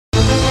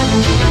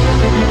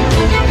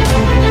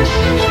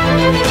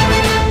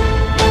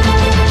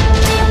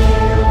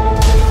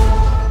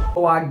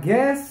So I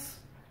guess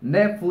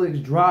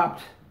Netflix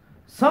dropped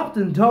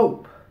something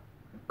dope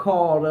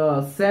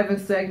called 7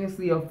 Seconds,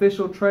 the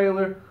official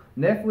trailer.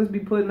 Netflix be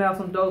putting out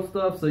some dope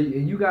stuff. So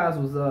you guys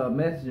was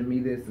messaging me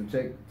this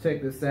to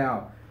check this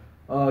out.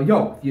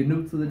 Yo, if you're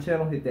new to the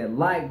channel, hit that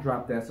like,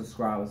 drop that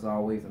subscribe as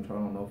always, and turn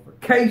on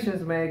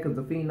notifications, man, because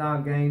the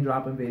Phenom gang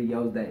dropping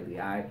videos daily,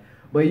 alright?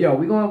 But yo,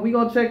 we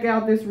gonna check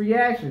out this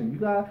reaction. You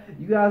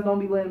guys don't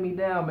be letting me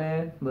down,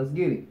 man. Let's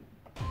get it.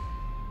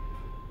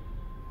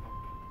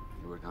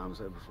 You heard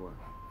homicide before?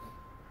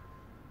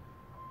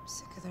 I'm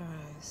sick of their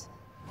eyes.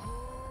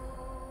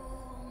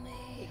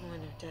 Even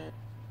when they're dead,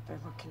 they're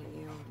looking at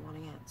you and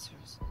wanting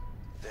answers.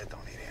 Dead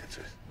don't need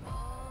answers.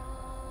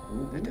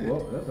 Ooh,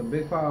 whoa, that's a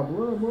big pile of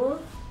blood, boy.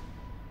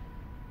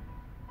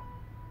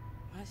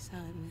 My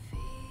son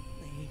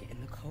laid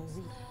in the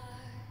cold,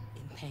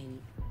 in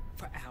pain,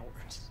 for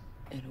hours.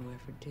 And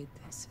whoever did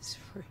this is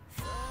free.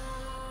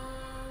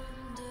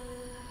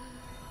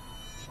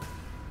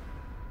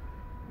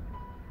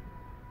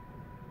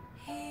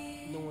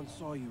 No one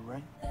saw you,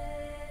 right?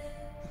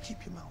 You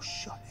keep your mouth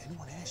shut.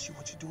 Anyone asks you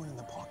what you're doing in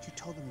the park, you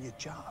tell them your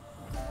job.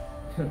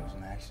 It was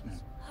an accident.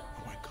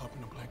 A white cop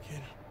and a black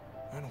kid.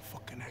 I don't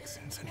fucking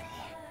accents anymore.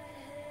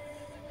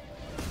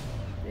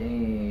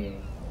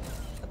 Dang.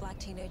 A black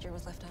teenager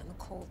was left out in the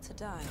cold to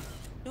die.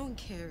 No one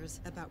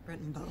cares about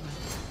Brenton Butler.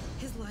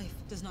 His life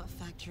does not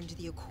factor into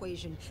the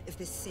equation of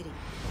this city.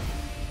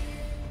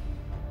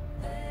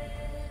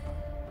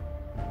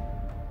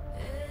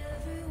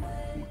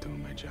 I'm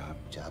doing my job.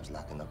 Job's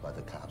locking up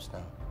other cops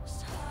now.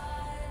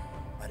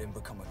 I didn't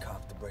become a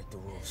cop to break the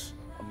rules.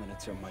 I'm gonna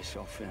turn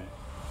myself in.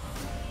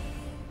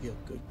 You're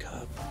a good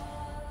cop.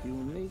 You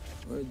and me,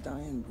 we're a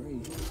dying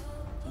breed.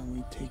 And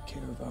we take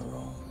care of our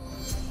own.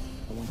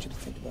 I want you to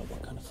think about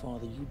what kind of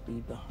father you'd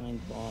be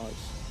behind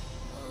bars.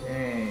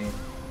 Dang.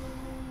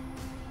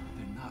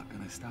 They're not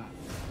gonna stop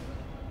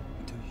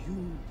until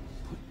you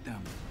put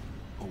them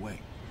away.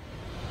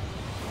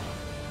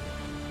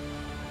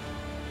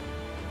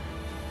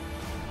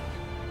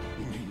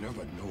 You may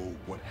never know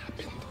what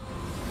happened.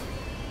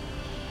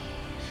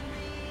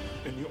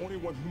 And the only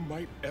one who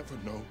might ever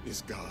know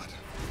is God.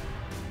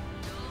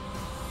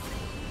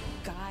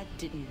 God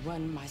didn't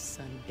run my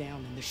son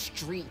down in the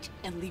street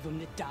and leave him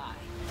to die.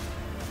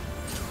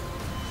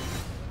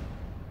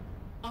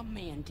 A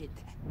man did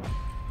that.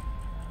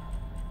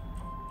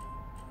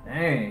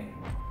 Dang.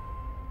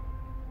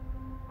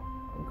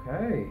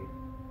 Okay.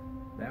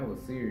 That was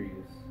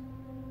serious.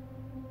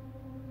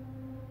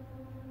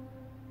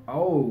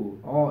 Oh,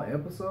 all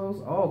episodes?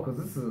 Oh, because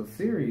this is a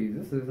series.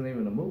 This isn't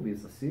even a movie,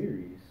 it's a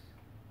series.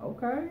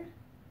 Okay.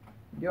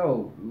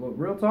 Yo,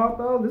 real talk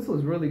though, this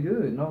was really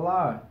good, no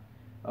lie.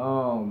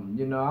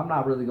 You know, I'm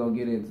not really gonna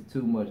get into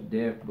too much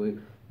depth, but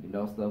you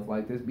know, stuff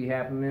like this be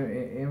happening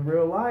in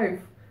real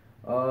life.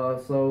 I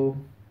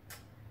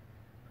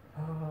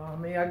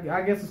mean,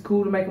 I guess it's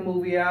cool to make a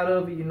movie out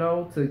of it, you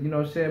know,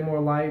 to shed more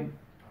light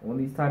on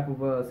these type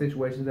of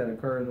situations that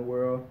occur in the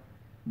world.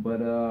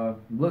 But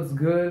looks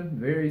good,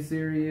 very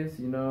serious,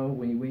 you know.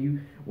 When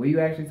you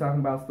actually talking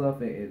about stuff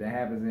that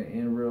happens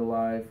in real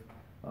life,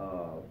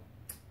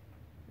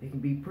 it can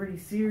be pretty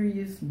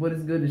serious, but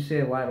it's good to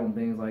shed light on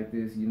things like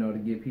this, you know, to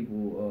give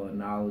people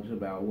knowledge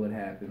about what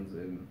happens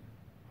and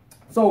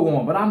so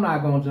on. But I'm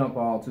not going to jump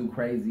all too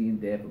crazy in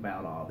depth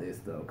about all this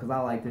stuff, because I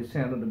like this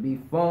channel to be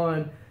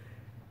fun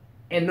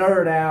and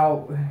nerd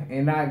out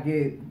and not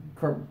get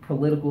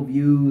political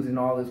views and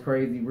all this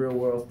crazy real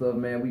world stuff,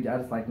 man. I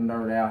just like to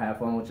nerd out, have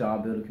fun with y'all,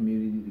 build a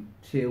community,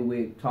 chill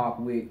with, talk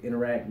with,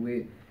 interact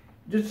with.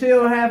 Just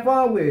chill and have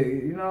fun with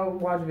it, you know,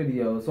 watch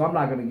videos. So I'm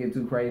not going to get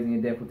too crazy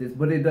in depth with this,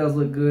 but it does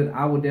look good.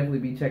 I would definitely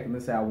be checking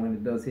this out when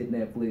it does hit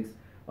Netflix.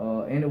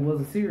 And it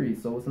was a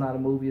series, so it's not a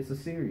movie, it's a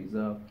series.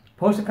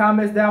 Post your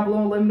comments down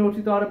below and let me know what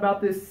you thought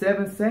about this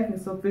 7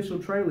 Seconds official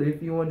trailer.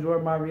 If you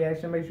enjoyed my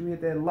reaction, make sure you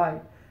hit that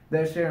like,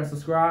 that share, and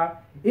subscribe.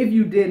 If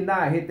you did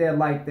not, hit that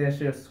like, that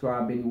share,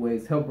 subscribe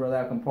anyways. Help brother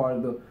out, I'm part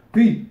of the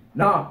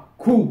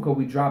PhenomCrew, because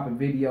we dropping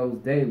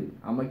videos daily.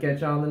 I'm going to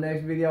catch y'all in the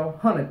next video.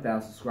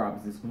 100,000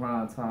 subscribers. It's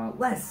grind time.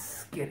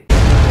 Let's get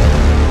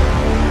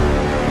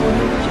it.